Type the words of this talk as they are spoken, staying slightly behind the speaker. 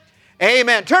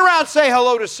Amen. Turn around and say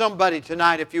hello to somebody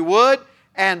tonight if you would,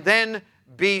 and then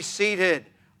be seated.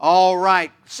 All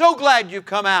right. So glad you've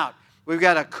come out. We've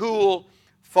got a cool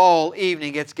fall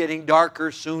evening. It's getting darker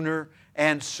sooner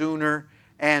and sooner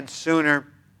and sooner.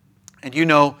 And you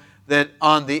know that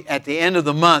at the end of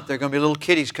the month, there are going to be little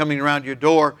kitties coming around your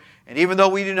door. And even though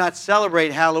we do not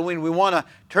celebrate Halloween, we want to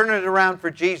turn it around for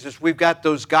Jesus. We've got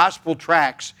those gospel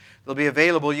tracts. They'll be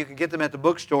available. You can get them at the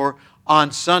bookstore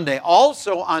on Sunday.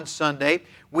 Also on Sunday,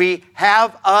 we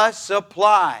have a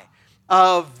supply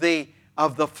of the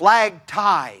flag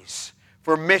ties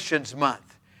for Missions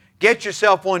Month. Get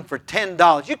yourself one for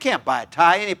 $10. You can't buy a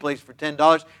tie anyplace for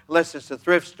 $10 unless it's a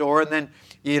thrift store. And then,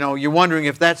 you're wondering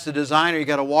if that's the design or you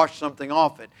got to wash something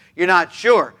off it. You're not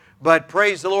sure. But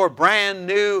praise the Lord, brand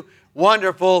new,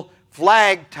 wonderful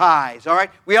flag ties. All right.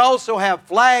 We also have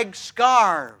flag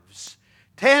scarves,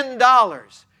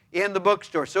 $10 in the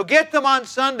bookstore. So get them on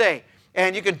Sunday,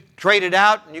 and you can trade it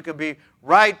out, and you can be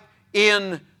right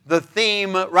in the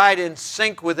theme, right in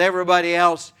sync with everybody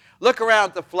else. Look around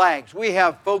at the flags. We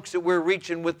have folks that we're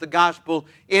reaching with the gospel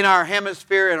in our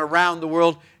hemisphere and around the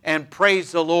world, and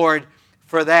praise the Lord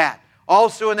for that.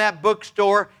 Also in that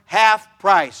bookstore, half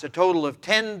price, a total of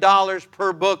 $10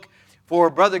 per book for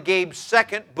Brother Gabe's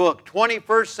second book,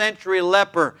 21st Century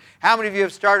Leper. How many of you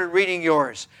have started reading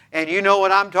yours? And you know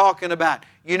what I'm talking about.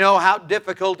 You know how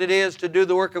difficult it is to do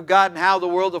the work of God and how the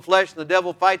world, the flesh, and the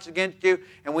devil fights against you.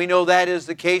 And we know that is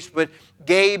the case. But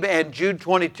Gabe and Jude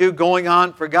 22 going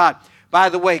on for God. By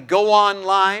the way, go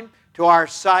online to our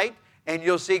site and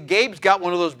you'll see Gabe's got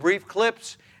one of those brief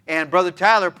clips. And Brother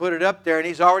Tyler put it up there, and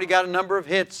he's already got a number of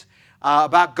hits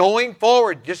about going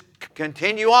forward. Just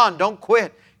continue on. Don't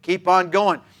quit. Keep on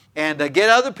going. And get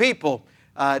other people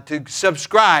to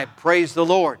subscribe. Praise the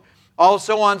Lord.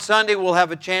 Also on Sunday, we'll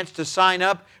have a chance to sign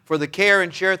up for the Care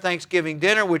and Share Thanksgiving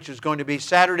Dinner, which is going to be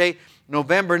Saturday,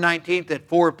 November 19th at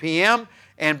 4 p.m.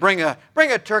 And bring a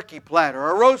turkey platter,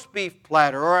 or a roast beef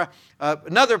platter, or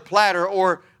another platter,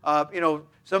 or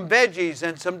some veggies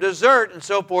and some dessert and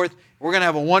so forth. We're going to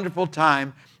have a wonderful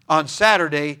time on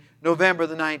Saturday, November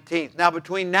the 19th. Now,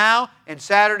 between now and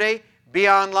Saturday, be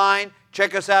online.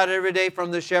 Check us out every day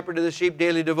from the Shepherd to the Sheep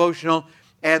Daily Devotional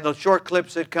and the short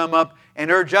clips that come up,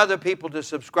 and urge other people to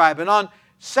subscribe. And on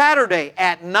Saturday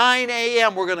at 9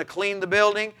 a.m., we're going to clean the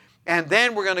building, and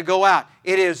then we're going to go out.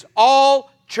 It is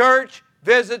all church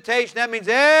visitation. That means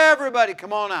everybody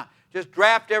come on out. Just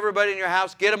draft everybody in your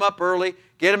house, get them up early,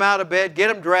 get them out of bed,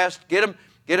 get them dressed, get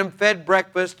them fed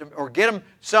breakfast, or get them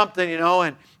something,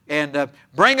 and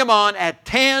bring them on at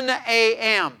 10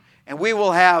 a.m. And we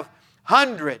will have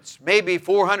hundreds, maybe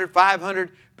 400,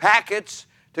 500 packets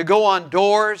to go on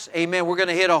doors. Amen. We're going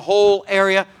to hit a whole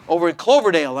area over in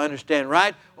Cloverdale, I understand,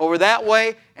 right? Over that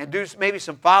way, and do maybe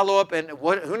some follow-up, and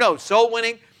who knows, soul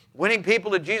winning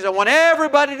people to Jesus. I want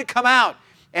everybody to come out.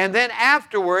 And then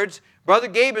afterwards, Brother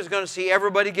Gabe is going to see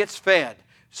everybody gets fed.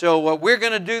 So we're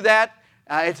going to do that.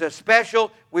 It's a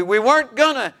special. We weren't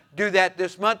going to do that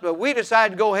this month, but we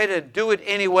decided to go ahead and do it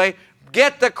anyway.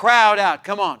 Get the crowd out.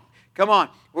 Come on.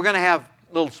 We're going to have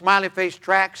little smiley face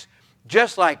tracts,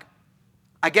 just like,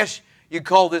 I guess you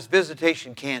call this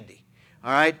visitation candy.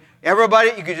 All right?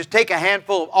 Everybody, you can just take a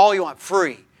handful of all you want,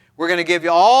 free. We're going to give you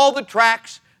all the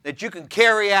tracts that you can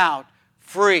carry out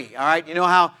free. All right? You know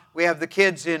how we have the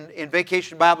kids in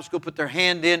Vacation Bible School put their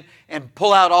hand in and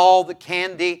pull out all the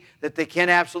candy that they can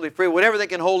absolutely free. Whatever they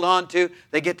can hold on to,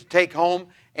 they get to take home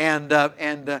and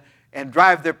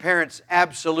drive their parents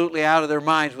absolutely out of their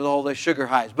minds with all the sugar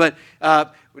highs. But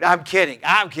I'm kidding.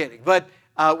 But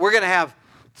we're going to have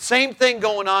the same thing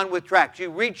going on with tracts. You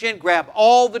reach in, grab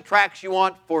all the tracts you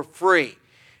want for free,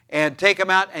 and take them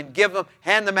out and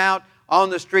hand them out on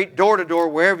the street, door to door,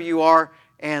 wherever you are,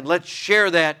 and let's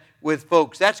share that with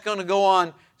folks. That's going to go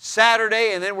on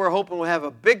Saturday, and then we're hoping we'll have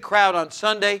a big crowd on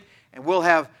Sunday, and we'll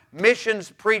have missions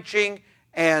preaching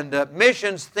and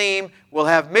missions theme. We'll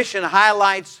have mission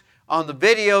highlights on the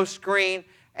video screen,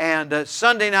 and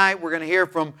Sunday night we're going to hear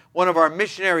from one of our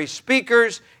missionary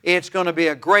speakers. It's going to be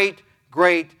a great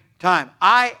time.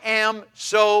 I am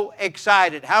so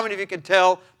excited. How many of you can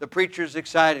tell the preacher's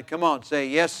excited? Come on, say,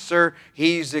 yes, sir,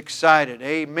 he's excited.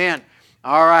 Amen.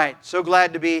 All right, so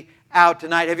glad to be out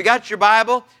tonight. Have you got your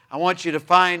Bible? I want you to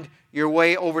find your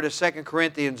way over to 2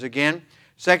 Corinthians again.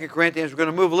 2 Corinthians, we're going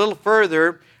to move a little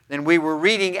further than we were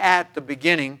reading at the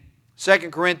beginning. 2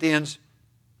 Corinthians,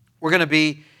 we're going to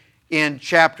be in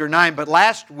chapter 9, but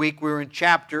last week we were in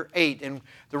chapter 8. And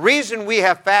the reason we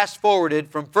have fast-forwarded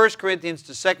from 1 Corinthians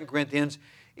to 2 Corinthians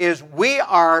is we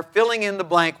are filling in the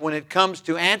blank when it comes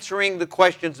to answering the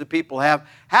questions that people have.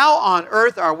 How on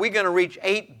earth are we going to reach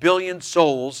 8 billion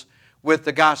souls with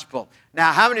the gospel.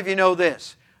 Now, how many of you know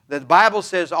this? That the Bible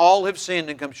says all have sinned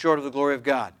and come short of the glory of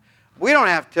God. We don't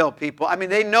have to tell people. I mean,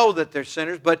 they know that they're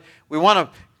sinners, but we want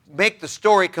to make the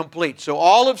story complete. So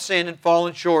all have sinned and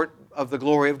fallen short of the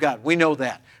glory of God. We know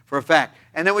that for a fact.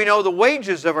 And then we know the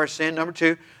wages of our sin, number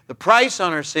 2, the price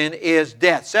on our sin is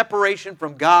death, separation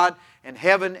from God and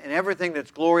heaven and everything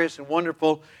that's glorious and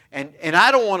wonderful. And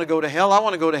I don't want to go to hell. I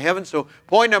want to go to heaven. So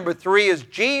point number 3 is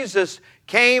Jesus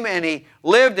came and He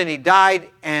lived and He died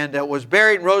and was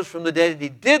buried and rose from the dead. And He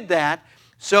did that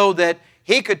so that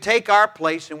He could take our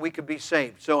place and we could be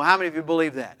saved. So how many of you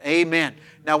believe that? Amen.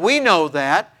 Now we know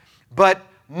that, but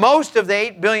most of the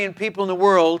 8 billion people in the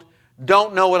world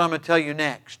don't know what I'm going to tell you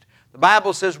next. The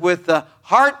Bible says, with the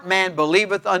heart man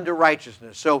believeth unto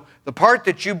righteousness. So the part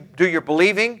that you do your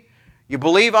believing, you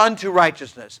believe unto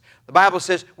righteousness. The Bible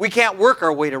says we can't work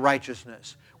our way to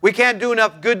righteousness. We can't do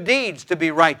enough good deeds to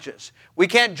be righteous. We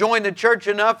can't join the church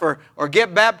enough or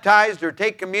get baptized or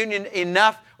take communion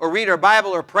enough or read our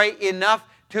Bible or pray enough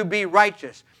to be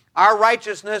righteous. Our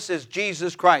righteousness is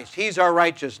Jesus Christ. He's our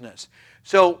righteousness.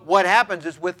 So what happens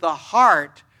is with the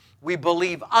heart we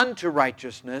believe unto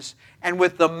righteousness, and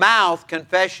with the mouth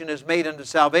confession is made unto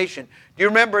salvation. Do you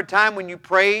remember a time when you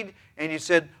prayed and you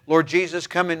said, Lord Jesus,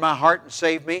 come in my heart and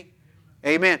save me?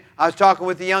 Amen. I was talking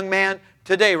with a young man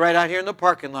today right out here in the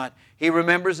parking lot. He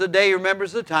remembers the day, he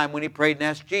remembers the time when he prayed and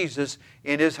asked Jesus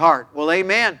in his heart. Well,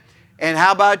 amen. And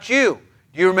how about you?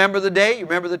 Do you remember the day? You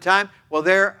remember the time? Well,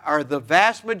 there are the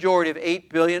vast majority of 8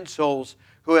 billion souls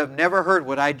who have never heard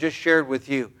what I just shared with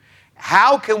you.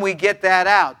 How can we get that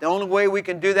out? The only way we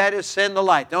can do that is send the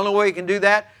light. The only way we can do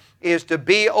that is to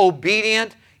be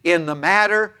obedient in the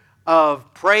matter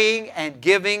of praying and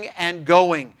giving and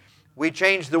going. We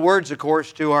changed the words, of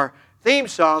course, to our theme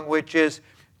song, which is,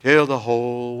 till the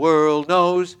whole world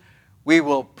knows, we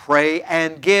will pray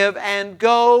and give and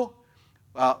go.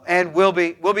 And we'll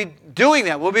be doing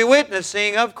that. We'll be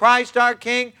witnessing of Christ our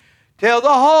King till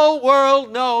the whole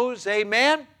world knows.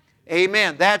 Amen?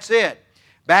 Amen. That's it.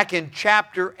 Back in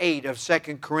chapter 8 of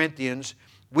 2 Corinthians,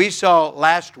 we saw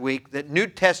last week that New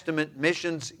Testament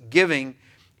missions giving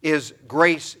is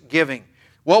grace giving.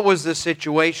 What was the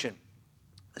situation?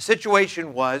 The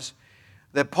situation was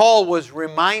that Paul was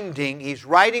reminding, he's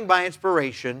writing by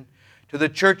inspiration to the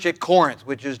church at Corinth,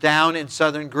 which is down in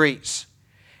southern Greece.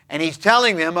 And he's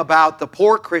telling them about the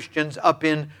poor Christians up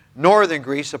in northern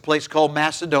Greece, a place called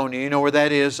Macedonia. You know where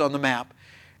that is on the map.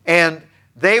 And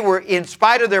they were, in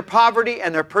spite of their poverty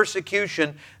and their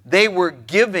persecution, they were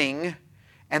giving,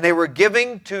 and they were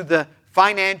giving to the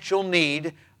financial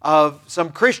need of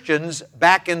some Christians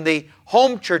back in the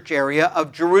home church area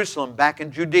of Jerusalem, back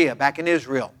in Judea, back in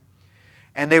Israel.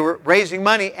 And they were raising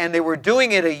money, and they were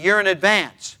doing it a year in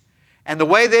advance. And the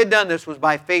way they had done this was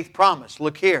by faith promise.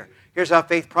 Look here. Here's how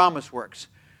faith promise works.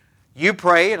 You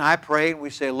pray, and I pray, and we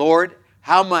say, Lord,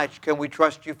 how much can we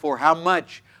trust you for? How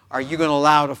much are you going to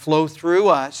allow to flow through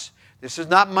us? This is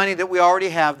not money that we already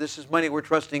have. This is money we're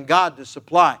trusting God to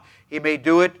supply. He may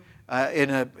do it in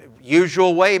a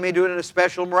usual way. He may do it in a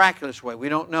special, miraculous way. We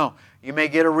don't know. You may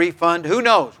get a refund. Who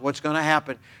knows what's going to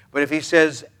happen? But if He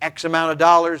says X amount of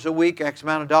dollars a week, X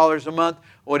amount of dollars a month,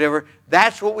 whatever,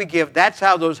 that's what we give. That's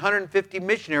how those 150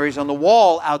 missionaries on the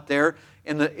wall out there,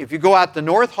 if you go out the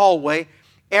north hallway,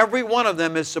 every one of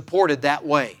them is supported that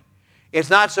way. It's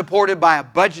not supported by a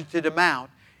budgeted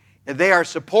amount. They are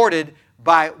supported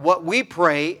by what we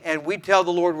pray and we tell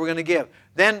the Lord we're going to give.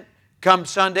 Then come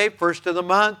Sunday, first of the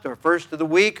month or first of the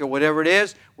week or whatever it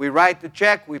is, we write the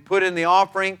check, we put in the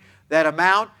offering, that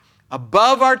amount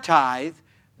above our tithe,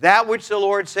 that which the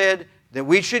Lord said that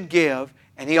we should give,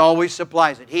 and He always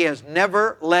supplies it. He has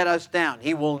never let us down.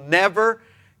 He will never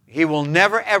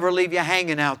ever leave you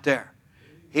hanging out there.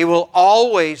 He will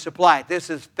always supply it. This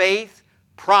is faith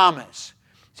promise.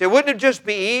 So wouldn't it just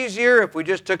be easier if we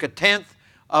just took a tenth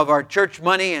of our church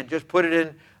money and just put it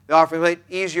in the offering plate?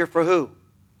 Easier for who?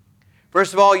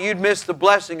 First of all, you'd miss the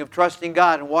blessing of trusting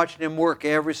God and watching Him work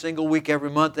every single week, every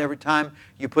month, every time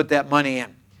you put that money in.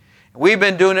 And we've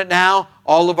been doing it now,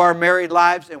 all of our married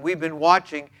lives, and we've been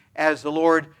watching as the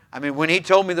Lord, when He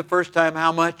told me the first time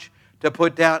how much to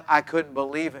put down, I couldn't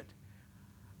believe it.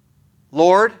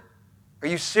 Lord, are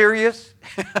you serious?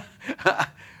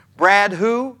 Brad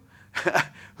who?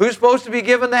 Who's supposed to be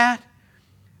given that?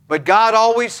 But God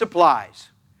always supplies.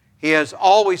 He has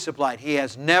always supplied. He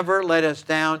has never let us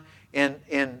down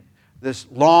in this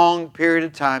long period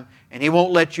of time, and He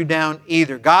won't let you down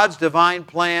either. God's divine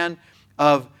plan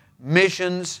of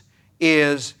missions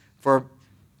is for,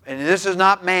 and this is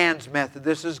not man's method,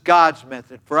 this is God's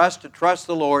method, for us to trust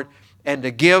the Lord and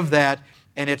to give that,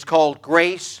 and it's called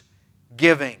grace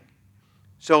giving.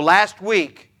 So last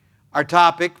week, our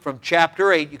topic from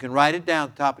chapter 8, you can write it down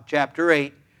at the top of chapter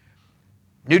 8,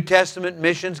 New Testament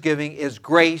missions giving is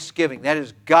grace giving. That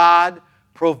is, God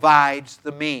provides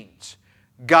the means.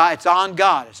 God, it's on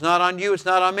God. It's not on you. It's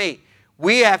not on me.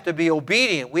 We have to be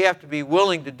obedient. We have to be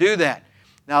willing to do that.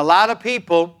 Now, a lot of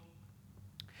people,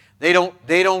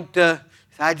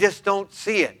 I just don't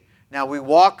see it. Now, we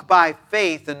walk by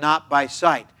faith and not by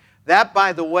sight. That,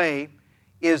 by the way,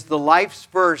 is the life's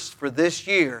verse for this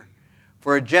year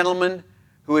for a gentleman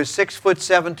who is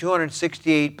 6'7",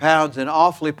 268 pounds, and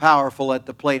awfully powerful at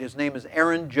the plate. His name is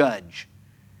Aaron Judge.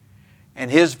 And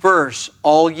his verse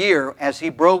all year, as he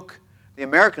broke the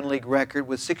American League record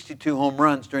with 62 home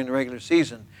runs during the regular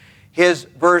season, his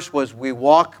verse was, "We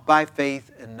walk by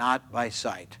faith and not by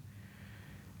sight."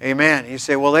 Amen. You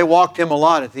say, well, they walked him a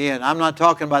lot at the end. I'm not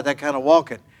talking about that kind of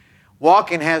walking.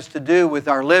 Walking has to do with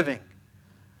our living.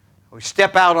 We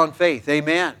step out on faith.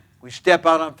 Amen. We step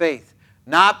out on faith.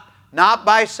 Not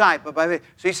by sight, but by faith.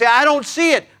 So you say, I don't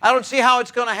see it. I don't see how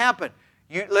it's going to happen.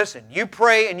 You listen, you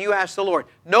pray and you ask the Lord.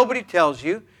 Nobody tells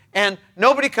you, and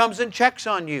nobody comes and checks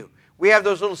on you. We have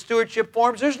those little stewardship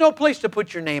forms. There's no place to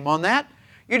put your name on that.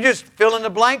 You just fill in the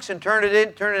blanks and turn it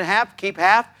in half, keep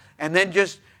half, and then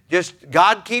just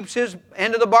God keeps His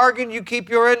end of the bargain, you keep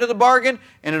your end of the bargain,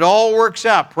 and it all works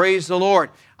out. Praise the Lord.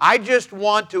 I just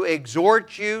want to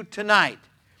exhort you tonight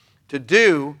to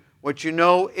do what you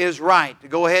know is right, to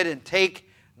go ahead and take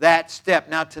that step.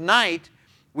 Now tonight,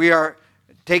 we are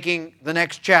taking the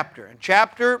next chapter. And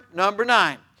chapter number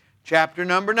 9,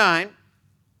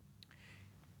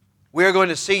 we are going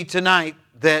to see tonight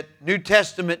that New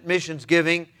Testament missions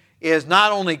giving is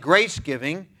not only grace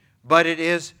giving, but it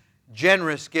is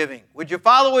generous giving. Would you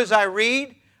follow as I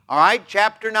read? All right,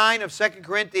 chapter 9 of 2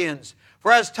 Corinthians.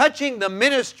 For as touching the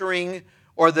ministering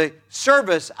or the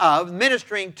service of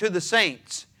ministering to the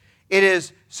saints, it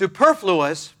is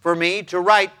superfluous for me to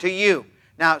write to you.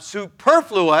 Now,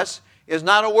 superfluous is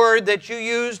not a word that you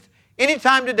used any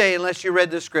time today unless you read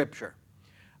the Scripture.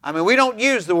 I mean, we don't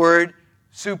use the word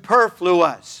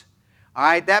superfluous. All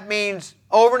right, that means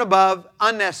over and above,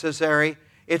 unnecessary.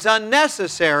 It's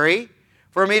unnecessary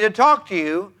for me to talk to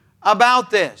you about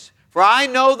this. For I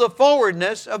know the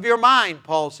forwardness of your mind,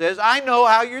 Paul says. I know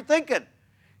how you're thinking.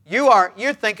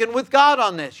 You're thinking with God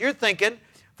on this. You're thinking,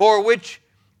 for which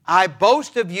I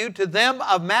boast of you to them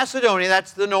of Macedonia,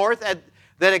 that's the north,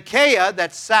 that Achaia,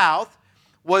 that's south,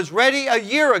 was ready a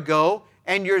year ago,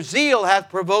 and your zeal hath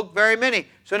provoked very many.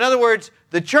 So in other words,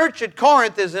 the church at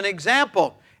Corinth is an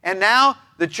example. And now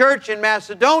the church in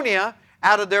Macedonia,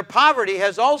 out of their poverty,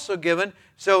 has also given.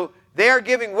 So they are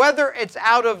giving, whether it's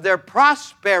out of their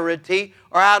prosperity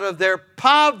or out of their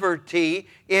poverty,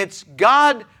 it's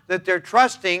God that they're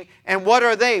trusting. And what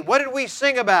are they? What did we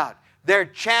sing about? They're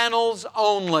channels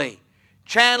only.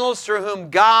 Channels through whom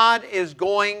God is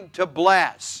going to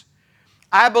bless.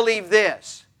 I believe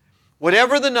this.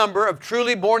 Whatever the number of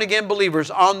truly born-again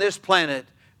believers on this planet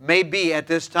may be at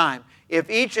this time, if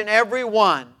each and every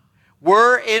one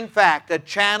were in fact a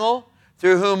channel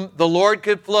through whom the Lord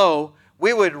could flow,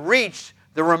 we would reach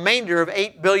the remainder of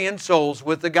 8 billion souls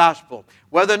with the gospel.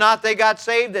 Whether or not they got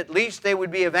saved, at least they would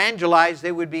be evangelized.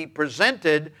 They would be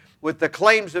presented with the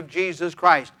claims of Jesus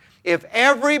Christ. If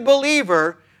every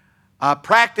believer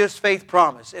practiced faith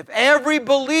promise, if every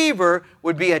believer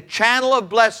would be a channel of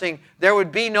blessing, there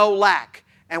would be no lack.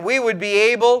 And we would be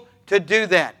able to do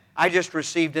that. I just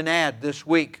received an ad this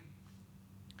week.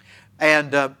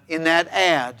 And in that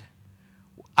ad,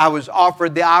 I was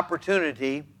offered the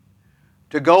opportunity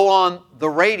to go on the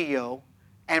radio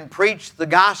and preach the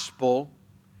gospel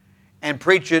and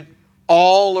preach it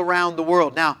all around the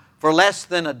world. Now, for less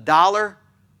than $1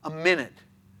 a minute,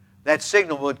 that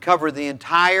signal would cover the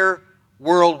entire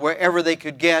world wherever they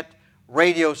could get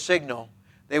radio signal.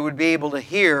 They would be able to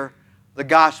hear the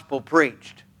gospel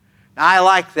preached. Now, I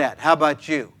like that. How about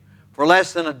you? For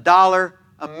less than $1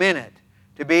 a minute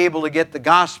to be able to get the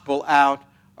gospel out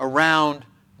around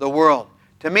the world.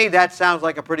 To me, that sounds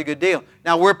like a pretty good deal.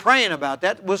 Now, we're praying about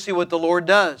that. We'll see what the Lord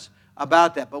does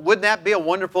about that. But wouldn't that be a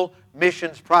wonderful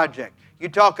missions project? You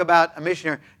talk about a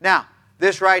missionary. Now,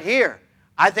 this right here,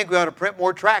 I think we ought to print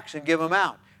more tracts and give them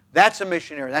out. That's a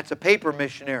missionary. That's a paper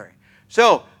missionary.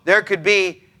 So, there could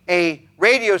be a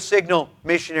radio signal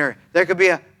missionary. There could be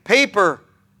a paper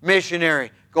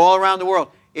missionary. Go all around the world.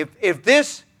 If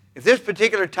this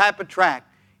particular type of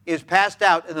tract is passed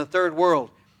out in the third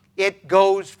world, it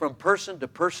goes from person to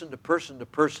person to person to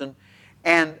person,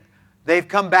 and they've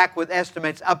come back with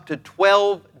estimates up to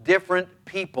 12 different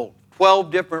people,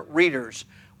 12 different readers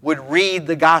would read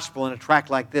the gospel in a tract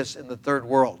like this in the third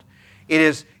world. It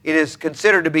is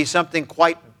considered to be something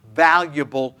quite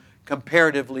valuable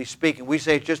comparatively speaking. We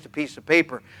say it's just a piece of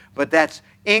paper, but that's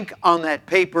ink on that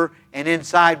paper, and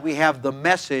inside we have the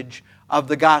message of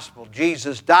the gospel.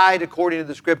 Jesus died according to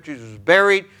the Scriptures, was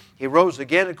buried, He rose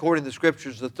again according to the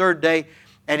Scriptures the third day,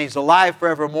 and He's alive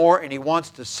forevermore, and He wants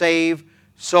to save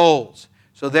souls.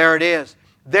 So there it is.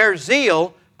 Their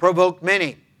zeal provoked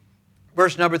many.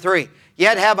 Verse number 3.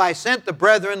 Yet have I sent the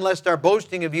brethren, lest our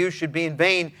boasting of you should be in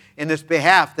vain in this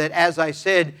behalf, that as I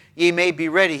said, ye may be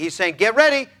ready. He's saying, get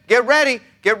ready, get ready,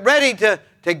 get ready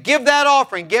to give that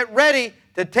offering. Get ready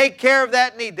to take care of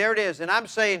that need. There it is. And I'm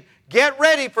saying, get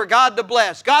ready for God to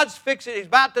bless. God's fixing, He's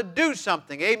about to do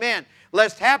something. Amen.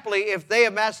 Lest happily, if they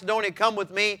of Macedonia come with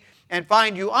me and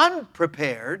find you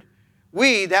unprepared,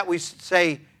 we, that we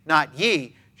say, not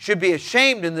ye, should be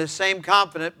ashamed in this same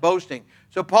confident boasting.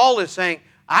 So Paul is saying,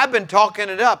 I've been talking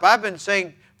it up. I've been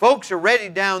saying folks are ready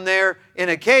down there in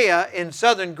Achaia in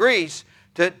southern Greece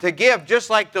to give, just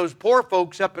like those poor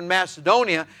folks up in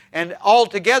Macedonia, and all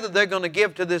together they're going to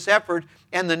give to this effort,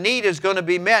 and the need is going to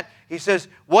be met. He says,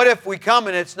 what if we come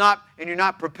and it's not, and you're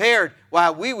not prepared?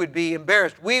 Why, we would be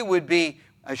embarrassed. We would be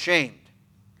ashamed.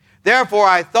 Therefore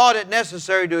I thought it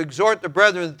necessary to exhort the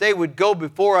brethren that they would go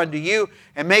before unto you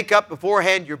and make up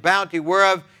beforehand your bounty,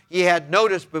 whereof ye had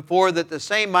noticed before, that the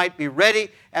same might be ready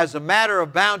as a matter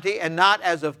of bounty and not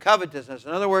as of covetousness.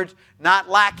 In other words, not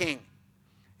lacking.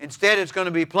 Instead, it's going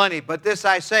to be plenty. But this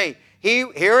I say,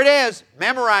 here it is,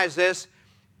 memorize this.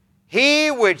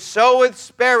 He which soweth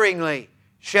sparingly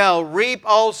shall reap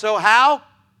also how?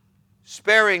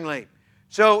 Sparingly.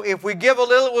 So if we give a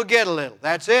little, we'll get a little.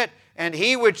 That's it. And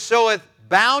he which soweth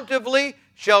bountifully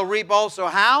shall reap also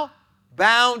how?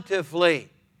 Bountifully.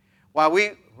 Why,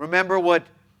 we remember what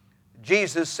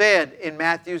Jesus said in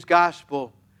Matthew's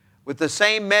Gospel, with the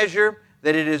same measure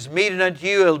that it is meted unto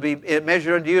you, it'll be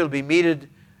measured unto you, it'll be meted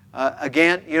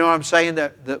again. You know what I'm saying?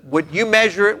 That what you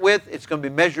measure it with, it's going to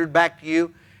be measured back to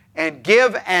you. And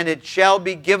give, and it shall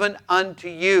be given unto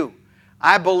you.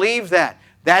 I believe that.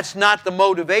 That's not the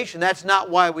motivation. That's not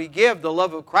why we give. The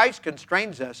love of Christ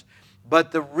constrains us.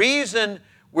 But the reason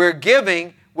we're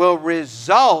giving will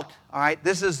result, all right,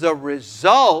 this is the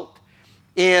result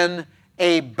in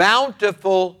a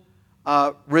bountiful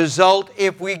result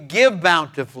if we give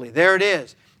bountifully. There it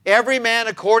is. Every man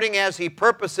according as he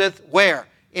purposeth, where?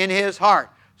 In his heart.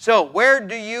 So where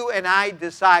do you and I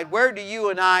decide? Where do you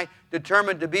and I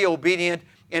determine to be obedient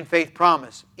in faith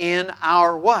promise? In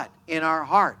our what? In our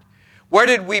heart. Where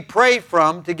did we pray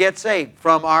from to get saved?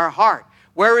 From our heart.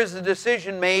 Where is the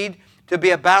decision made to be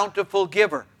a bountiful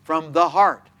giver? From the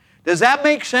heart. Does that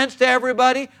make sense to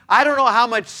everybody? I don't know how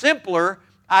much simpler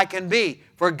I can be.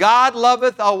 For God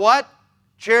loveth a what?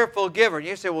 Cheerful giver. And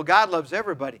you say, well, God loves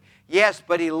everybody. Yes,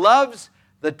 but He loves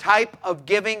the type of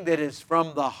giving that is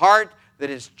from the heart, that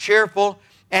is cheerful.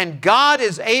 And God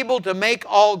is able to make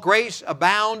all grace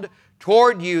abound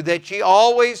toward you, that ye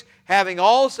always, having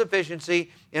all sufficiency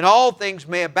in all things,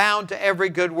 may abound to every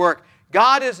good work.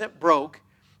 God isn't broke.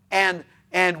 And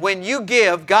when you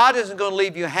give, God isn't going to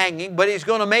leave you hanging, but He's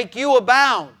going to make you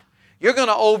abound. You're going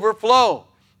to overflow.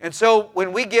 And so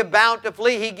when we give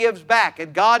bountifully, He gives back.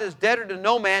 And God is debtor to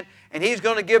no man, and He's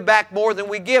going to give back more than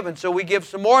we give. And so we give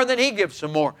some more, and then He gives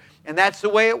some more. And that's the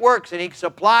way it works. And He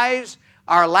supplies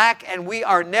our lack, and we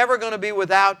are never going to be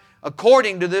without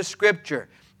according to this Scripture.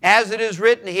 As it is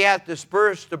written, He hath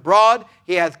dispersed abroad,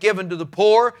 He hath given to the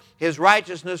poor, His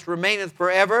righteousness remaineth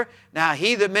forever. Now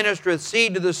He that ministereth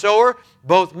seed to the sower,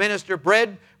 both minister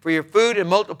bread for your food, and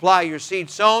multiply your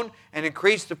seed sown, and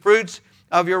increase the fruits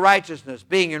of your righteousness,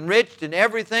 being enriched in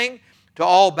everything to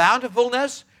all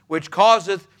bountifulness, which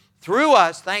causeth through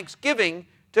us thanksgiving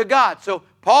to God. So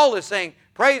Paul is saying,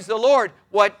 praise the Lord,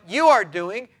 what you are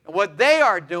doing and what they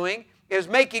are doing is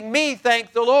making me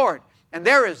thank the Lord. And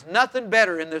there is nothing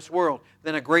better in this world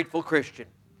than a grateful Christian.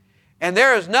 And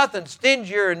there is nothing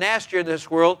stingier and nastier in this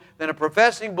world than a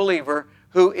professing believer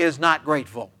who is not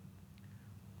grateful.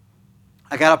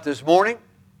 I got up this morning,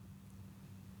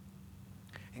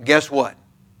 and guess what?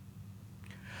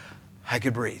 I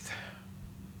could breathe.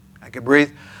 I could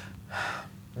breathe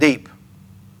deep.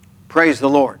 Praise the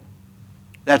Lord.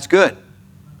 That's good.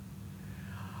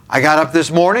 I got up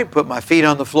this morning, put my feet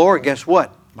on the floor, and guess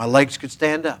what? My legs could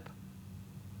stand up.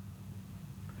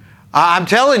 I'm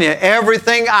telling you,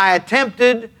 everything I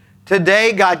attempted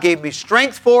today, God gave me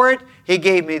strength for it. He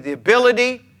gave me the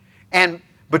ability. And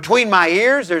between my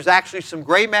ears, there's actually some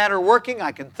gray matter working.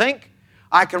 I can think.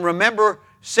 I can remember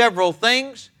several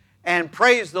things. And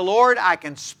praise the Lord, I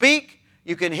can speak.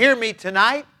 You can hear me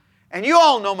tonight. And you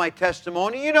all know my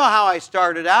testimony. You know how I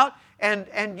started out.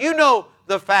 And you know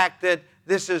the fact that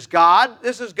this is God.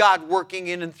 This is God working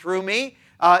in and through me.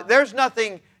 There's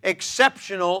nothing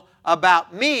exceptional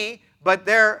about me, but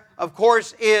there, of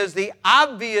course, is the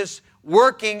obvious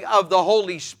working of the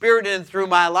Holy Spirit in and through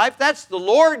my life. That's the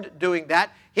Lord doing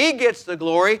that. He gets the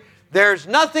glory. There's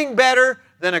nothing better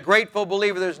than a grateful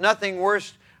believer. There's nothing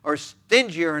worse or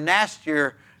stingier or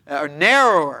nastier or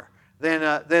narrower than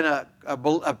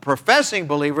a professing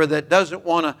believer that doesn't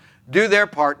want to do their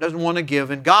part, doesn't want to give.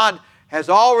 And God has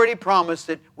already promised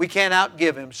that we can't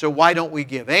outgive Him, so why don't we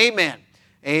give? Amen.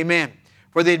 Amen.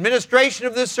 For the administration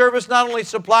of this service not only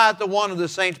supplieth the want of the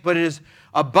saints, but it is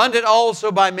abundant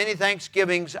also by many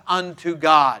thanksgivings unto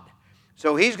God.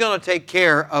 So He's going to take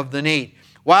care of the need.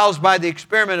 Whilst by the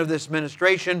experiment of this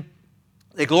ministration,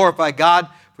 they glorify God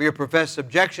for your professed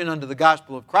subjection unto the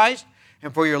gospel of Christ,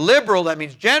 and for your liberal, that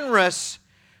means generous,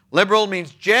 liberal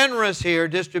means generous here,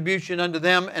 distribution unto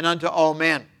them and unto all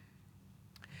men.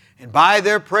 And by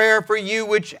their prayer for you,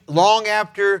 which long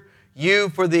after you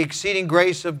for the exceeding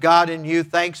grace of God in you,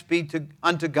 thanks be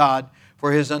unto God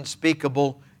for His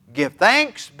unspeakable gift.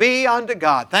 Thanks be unto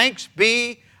God. Thanks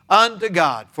be unto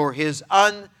God for His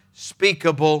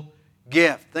unspeakable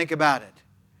gift. Think about it.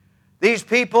 These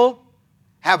people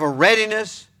have a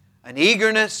readiness, an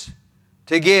eagerness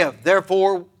to give.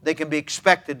 Therefore, they can be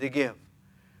expected to give.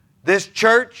 This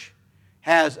church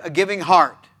has a giving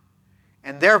heart.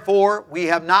 And therefore, we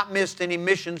have not missed any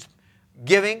missions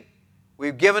giving.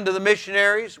 We've given to the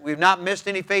missionaries. We've not missed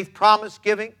any faith promise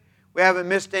giving. We haven't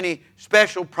missed any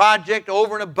special project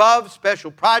over and above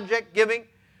special project giving.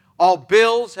 All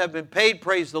bills have been paid,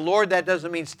 praise the Lord. That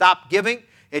doesn't mean stop giving.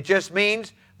 It just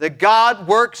means that God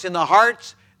works in the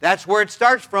hearts. That's where it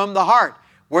starts from, the heart.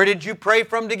 Where did you pray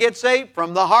from to get saved?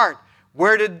 From the heart.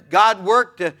 Where did God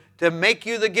work to make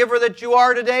you the giver that you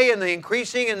are today, and the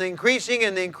increasing and the increasing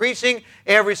and the increasing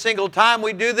every single time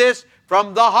we do this?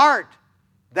 From the heart.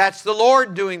 That's the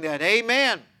Lord doing that.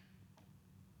 Amen.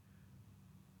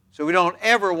 So we don't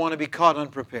ever want to be caught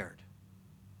unprepared.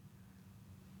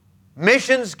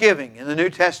 Missions giving in the New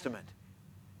Testament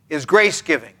is grace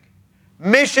giving.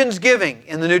 Missions giving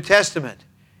in the New Testament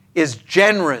is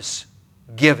generous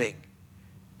giving.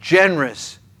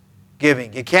 Generous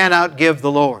giving. You can't outgive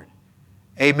the Lord.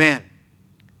 Amen.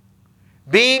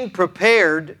 Being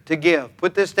prepared to give.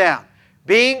 Put this down.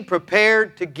 Being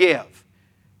prepared to give.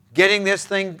 Getting this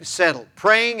thing settled.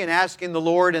 Praying and asking the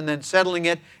Lord and then settling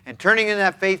it and turning in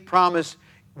that faith promise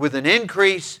with an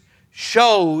increase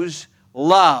shows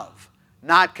love,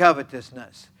 not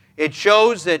covetousness. It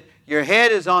shows that your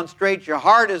head is on straight, your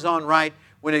heart is on right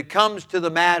when it comes to the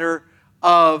matter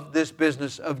of this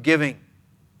business of giving.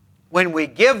 When we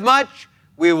give much,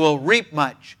 we will reap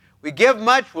much. We give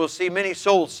much, we'll see many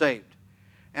souls saved.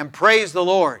 And praise the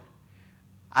Lord.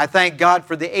 I thank God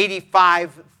for the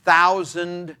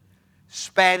 85,000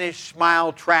 Spanish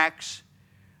Smile tracts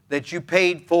that you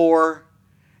paid for,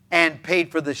 and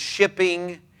paid for the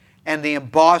shipping and the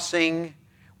embossing,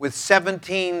 with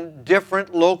 17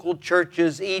 different local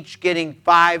churches, each getting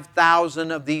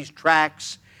 5,000 of these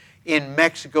tracts in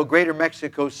Mexico, Greater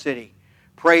Mexico City.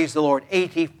 Praise the Lord.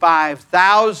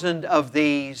 85,000 of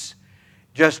these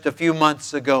just a few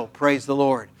months ago. Praise the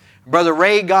Lord. Brother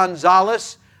Ray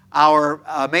Gonzalez, our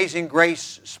Amazing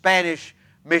Grace Spanish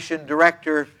mission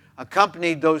director,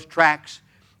 accompanied those tracts,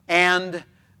 and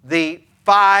the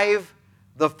five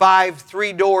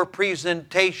three-door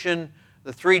presentation,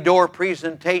 the three-door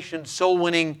presentation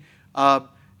soul-winning, the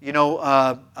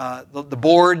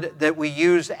board that we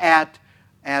use at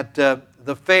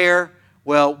the fair.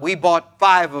 Well, we bought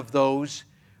 5 of those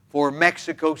for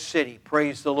Mexico City.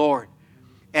 Praise the Lord.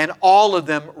 And all of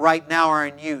them right now are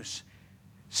in use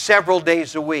several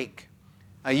days a week.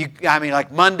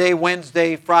 Like Monday,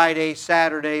 Wednesday, Friday,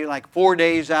 Saturday, like 4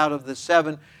 days out of the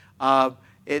 7,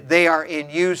 they are in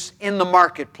use in the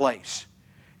marketplace.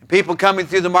 And people coming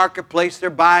through the marketplace, they're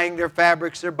buying their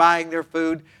fabrics, they're buying their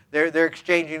food, they're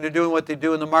exchanging, they're doing what they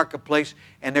do in the marketplace,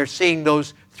 and they're seeing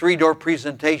those three-door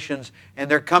presentations, and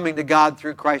they're coming to God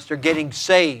through Christ. They're getting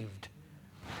saved.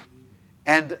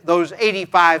 And those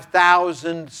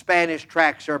 85,000 Spanish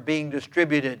tracts are being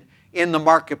distributed in the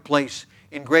marketplace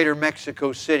in Greater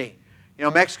Mexico City. You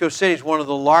know, Mexico City is one of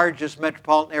the largest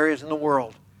metropolitan areas in the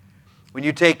world. When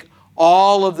you take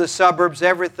all of the suburbs,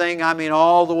 everything,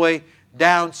 all the way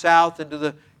down south into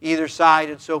the either side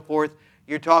and so forth,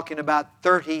 you're talking about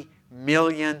 30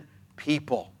 million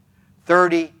people.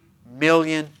 30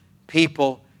 million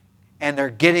people, and they're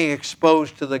getting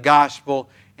exposed to the gospel.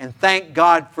 And thank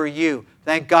God for you.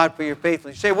 Thank God for your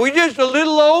faithfulness. You say, we're just a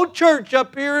little old church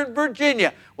up here in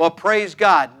Virginia. Well, praise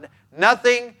God.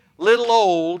 Nothing little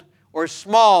old or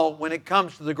small when it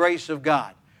comes to the grace of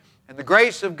God. And the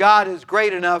grace of God is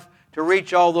great enough to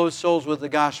reach all those souls with the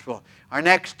gospel. Our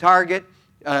next target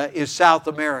is South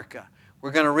America.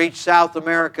 We're going to reach South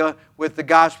America with the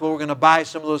gospel. We're going to buy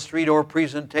some of those three-door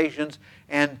presentations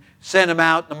and send them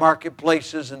out in the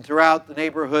marketplaces and throughout the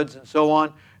neighborhoods and so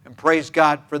on. And praise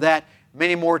God for that.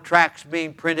 Many more tracts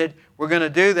being printed. We're going to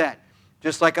do that.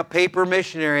 Just like a paper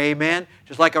missionary, amen.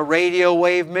 Just like a radio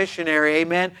wave missionary,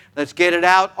 amen. Let's get it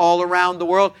out all around the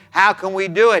world. How can we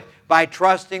do it? By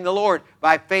trusting the Lord,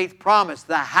 by faith promise.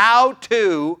 The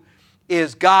how-to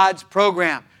is God's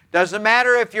program. Doesn't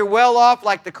matter if you're well off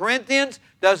like the Corinthians.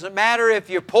 Doesn't matter if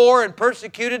you're poor and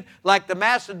persecuted like the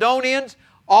Macedonians.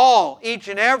 Each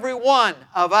and every one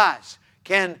of us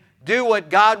can do what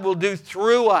God will do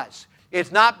through us.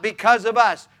 It's not because of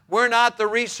us. We're not the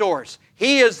resource.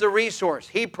 He is the resource.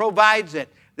 He provides it.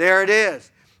 There it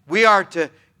is. We are to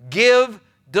give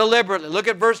deliberately. Look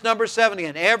at verse number 7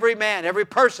 again. Every man, every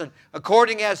person,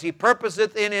 according as he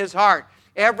purposeth in his heart.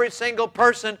 Every single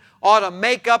person ought to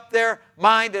make up their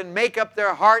mind and make up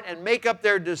their heart and make up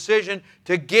their decision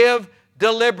to give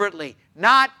deliberately,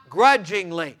 not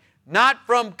grudgingly, not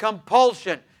from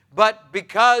compulsion, but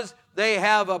because they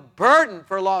have a burden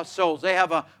for lost souls. They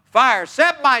have a fire.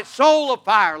 Set my soul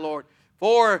afire, Lord,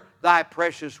 for thy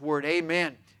precious word.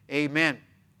 Amen. Amen.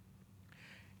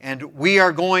 And we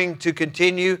are going to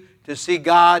continue to see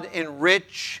God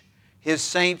enrich His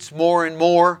saints more and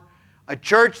more. A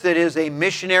church that is a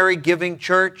missionary giving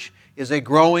church is a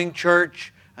growing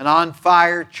church, an on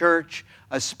fire church,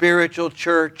 a spiritual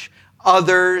church,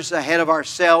 others ahead of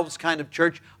ourselves kind of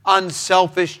church,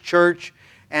 unselfish church,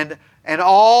 and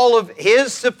all of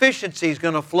His sufficiency is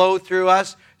going to flow through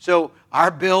us. So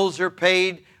our bills are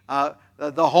paid,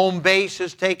 the home base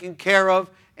is taken care of,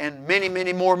 and many,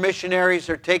 many more missionaries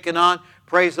are taken on.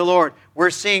 Praise the Lord. We're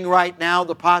seeing right now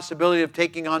the possibility of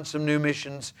taking on some new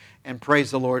missions, and praise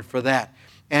the Lord for that.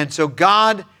 And so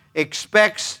God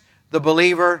expects the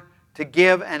believer to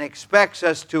give and expects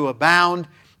us to abound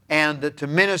and to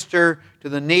minister to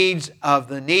the needs of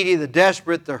the needy, the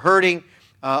desperate, the hurting,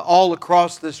 all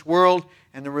across this world.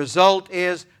 And the result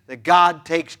is that God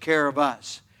takes care of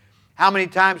us. How many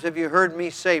times have you heard me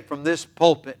say from this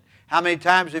pulpit? How many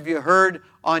times have you heard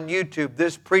on YouTube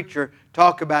this preacher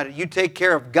talk about it? You take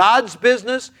care of God's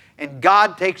business, and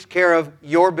God takes care of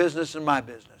your business and my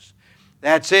business.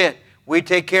 That's it. We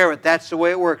take care of it. That's the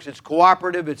way it works. It's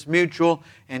cooperative, it's mutual,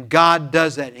 and God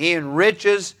does that. He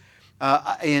enriches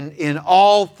in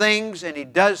all things, and He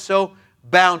does so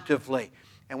bountifully.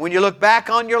 And when you look back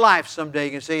on your life someday,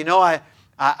 you can say, you know,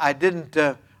 I didn't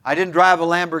drive a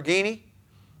Lamborghini,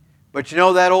 but you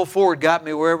know, that old Ford got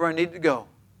me wherever I needed to go.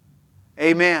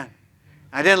 Amen.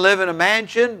 I didn't live in a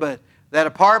mansion, but that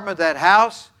apartment, that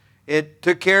house, it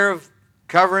took care of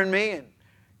covering me and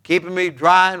keeping me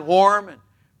dry and warm, and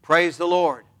praise the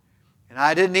Lord. And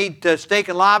I didn't eat steak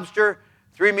and lobster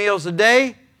 3 meals a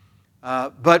day,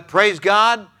 but praise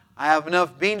God, I have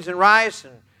enough beans and rice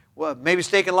and maybe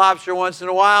steak and lobster once in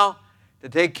a while to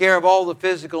take care of all the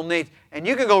physical needs. And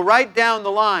you can go right down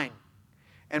the line.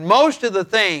 And most of the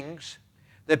things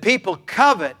that people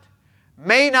covet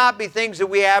may not be things that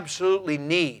we absolutely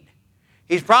need.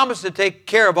 He's promised to take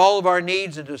care of all of our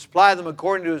needs and to supply them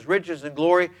according to His riches and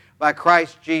glory by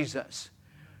Christ Jesus.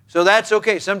 So that's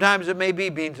okay. Sometimes it may be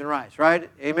beans and rice, right?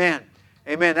 Amen.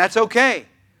 Amen. That's okay.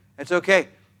 That's okay.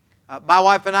 My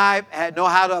wife and I know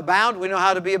how to abound. We know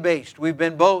how to be abased. We've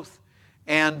been both.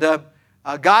 And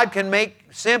God can make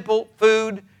simple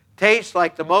food taste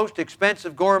like the most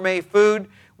expensive gourmet food.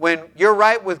 When you're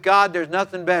right with God, there's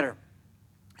nothing better.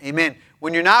 Amen.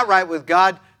 When you're not right with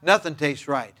God, nothing tastes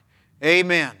right.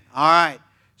 Amen. All right.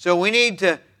 So we need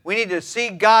to see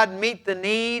God meet the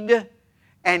need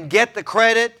and get the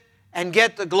credit and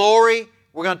get the glory.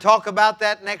 We're going to talk about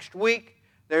that next week.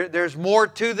 There's more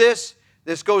to this.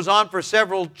 This goes on for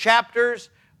several chapters.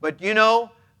 But you know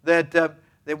that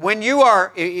when you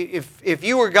are, if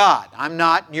you were God, I'm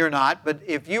not and you're not, but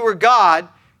if you were God,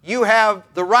 you have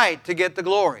the right to get the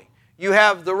glory. You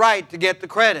have the right to get the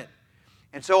credit.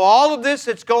 And so all of this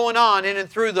that's going on in and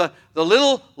through the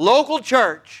little local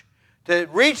church to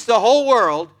reach the whole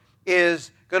world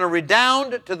is going to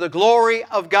redound to the glory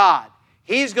of God.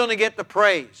 He's going to get the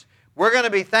praise. We're going to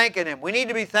be thanking Him. We need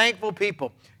to be thankful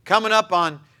people. Coming up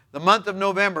on the month of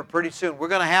November pretty soon, we're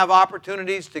going to have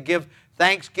opportunities to give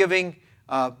Thanksgiving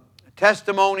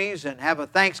testimonies and have a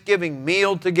Thanksgiving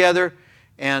meal together.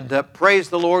 And praise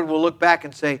the Lord, we'll look back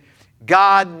and say,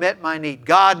 God met my need.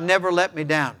 God never let me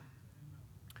down.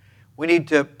 We need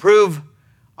to prove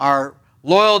our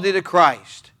loyalty to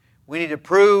Christ. We need to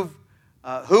prove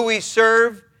who we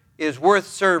serve is worth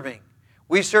serving.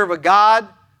 We serve a God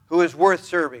who is worth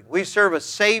serving. We serve a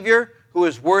Savior who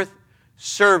is worth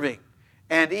serving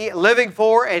and living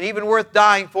for, and even worth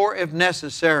dying for if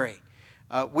necessary.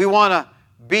 We want to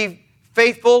be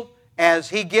faithful as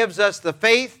He gives us the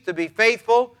faith to be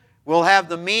faithful. We'll have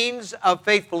the means of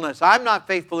faithfulness. I'm not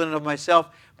faithful in and of myself,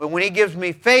 but when He gives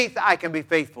me faith, I can be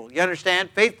faithful. You understand?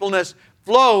 Faithfulness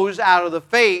flows out of the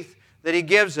faith that He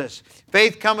gives us.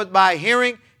 Faith cometh by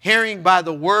hearing, hearing by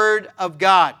the Word of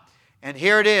God. And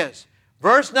here it is.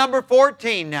 Verse number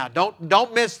 14 now.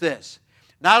 Don't miss this.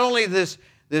 Not only this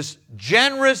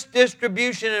generous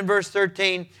distribution in verse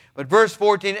 13, but verse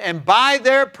 14, and by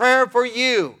their prayer for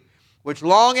you, which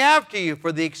long after you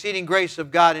for the exceeding grace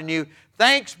of God in you,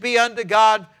 thanks be unto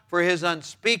God for His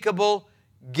unspeakable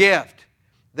gift.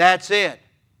 That's it.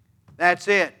 That's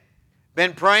it.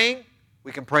 Been praying?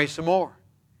 We can pray some more.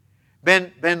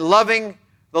 Been loving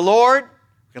the Lord?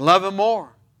 We can love Him more.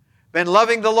 Been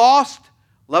loving the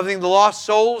lost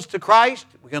souls to Christ?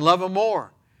 We can love Him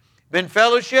more. Been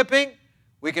fellowshipping?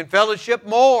 We can fellowship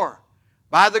more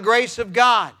by the grace of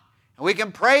God. And we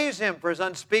can praise Him for His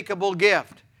unspeakable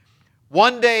gift.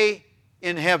 One day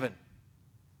in heaven,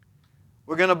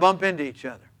 we're going to bump into each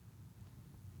other.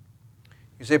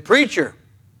 You say, preacher.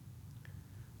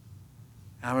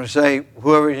 I'm going to say,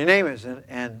 whoever your name is,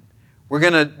 and we're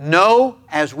going to know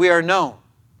as we are known.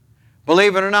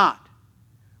 Believe it or not.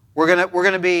 We're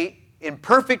going to be in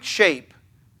perfect shape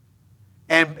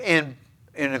and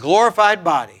in a glorified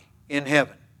body in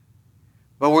heaven.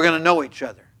 But we're going to know each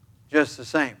other just the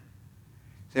same.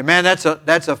 You say, man, that's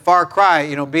a far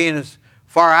cry, being as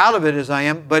far out of it as I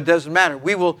am, but it doesn't matter.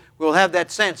 We'll have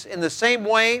that sense. In the same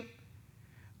way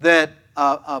that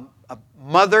a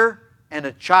mother and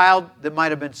a child that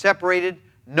might have been separated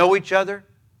know each other,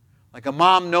 like a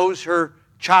mom knows her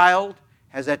child,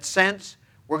 has that sense,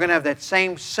 we're going to have that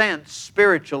same sense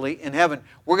spiritually in heaven.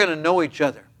 We're going to know each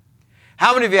other.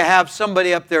 How many of you have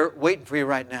somebody up there waiting for you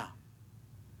right now?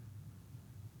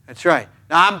 That's right.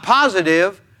 Now, I'm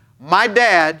positive my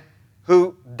dad,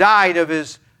 who died of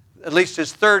at least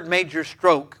his third major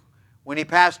stroke when he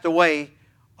passed away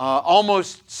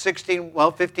almost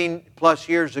 15 plus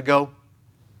years ago,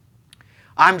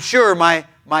 I'm sure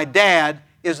my dad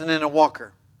isn't in a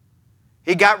walker.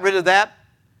 He got rid of that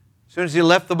as soon as he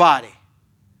left the body.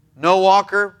 No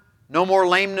walker, no more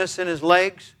lameness in his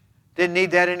legs. Didn't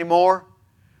need that anymore.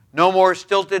 No more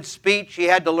stilted speech. He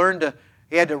had to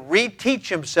reteach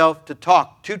himself to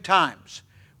talk 2 times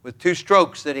with 2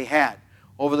 strokes that he had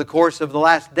over the course of the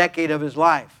last decade of his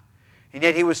life. And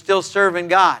yet he was still serving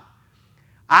God.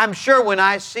 I'm sure when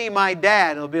I see my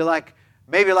dad, it'll be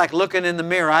maybe like looking in the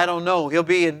mirror. I don't know. He'll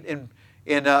be in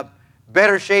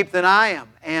better shape than I am.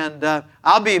 And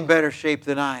I'll be in better shape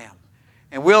than I am.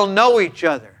 And we'll know each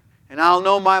other. And I'll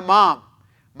know my mom.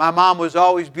 My mom was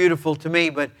always beautiful to me,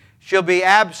 but she'll be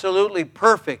absolutely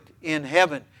perfect in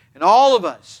heaven. And all of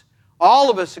us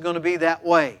are going to be that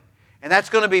way. And that's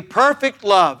going to be perfect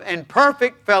love and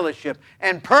perfect fellowship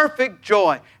and perfect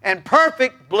joy and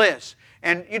perfect bliss.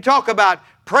 And you talk about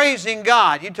praising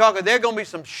God. There's going to be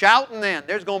some shouting then.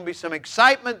 There's going to be some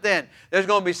excitement then. There's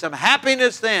going to be some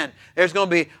happiness then. There's going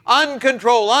to be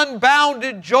uncontrolled,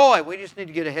 unbounded joy. We just need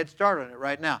to get a head start on it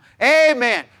right now.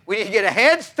 Amen. We need to get a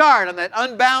head start on that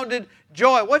unbounded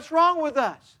joy. What's wrong with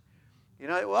us?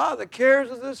 The cares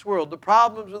of this world, the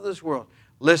problems of this world.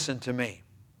 Listen to me.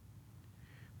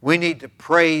 We need to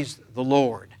praise the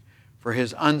Lord for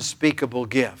His unspeakable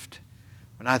gift.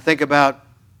 When I think about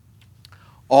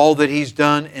all that He's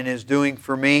done and is doing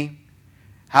for me,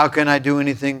 how can I do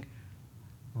anything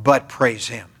but praise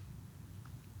Him?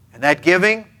 And that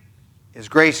giving is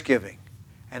grace giving.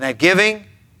 And that giving,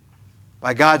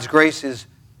 by God's grace, is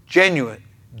genuine,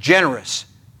 generous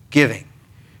giving.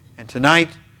 And tonight,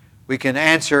 we can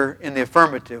answer in the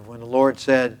affirmative when the Lord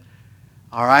said,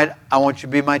 all right, I want you to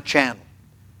be my channel.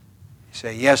 You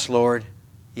say, yes, Lord,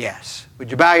 yes.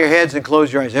 Would you bow your heads and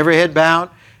close your eyes? Every head bowed,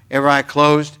 every eye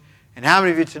closed. And how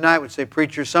many of you tonight would say,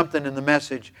 preacher, something in the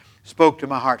message spoke to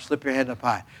my heart? Slip your hand up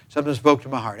high. Something spoke to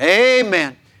my heart.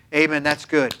 Amen. Amen. That's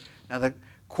good. Now the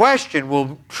question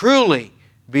will truly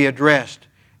be addressed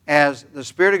as the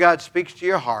Spirit of God speaks to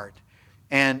your heart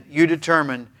and you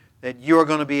determine that you are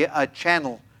going to be a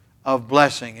channel of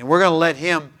blessing. And we're going to let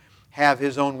Him have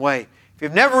His own way. If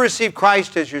you've never received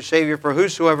Christ as your Savior, for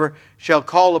whosoever shall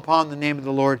call upon the name of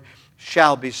the Lord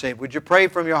shall be saved. Would you pray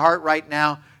from your heart right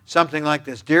now something like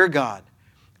this? Dear God,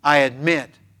 I admit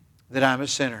that I'm a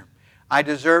sinner. I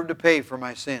deserve to pay for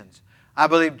my sins. I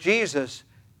believe Jesus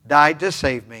died to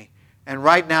save me. And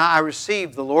right now I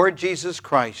receive the Lord Jesus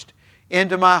Christ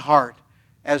into my heart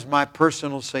as my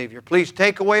personal Savior. Please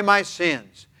take away my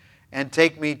sins and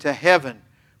take me to heaven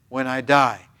when I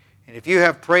die. And if you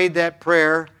have prayed that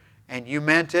prayer and you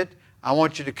meant it, I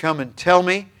want you to come and tell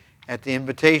me at the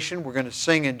invitation. We're going to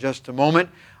sing in just a moment.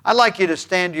 I'd like you to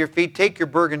stand to your feet, take your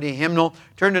burgundy hymnal,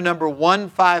 turn to number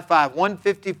 155,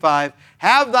 155.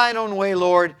 Have thine own way,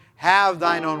 Lord, have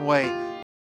thine own way.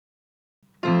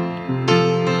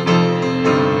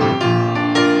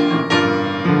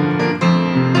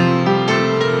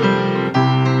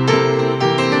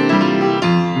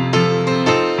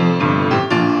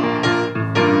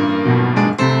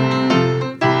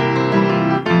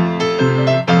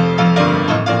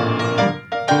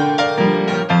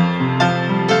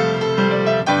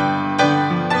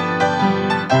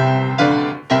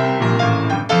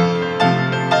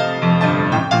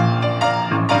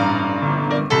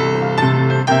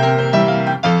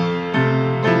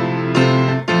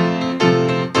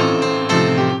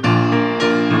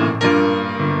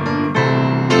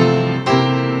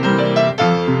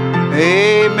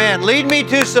 Amen. Lead me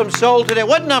to some soul today.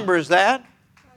 What number is that?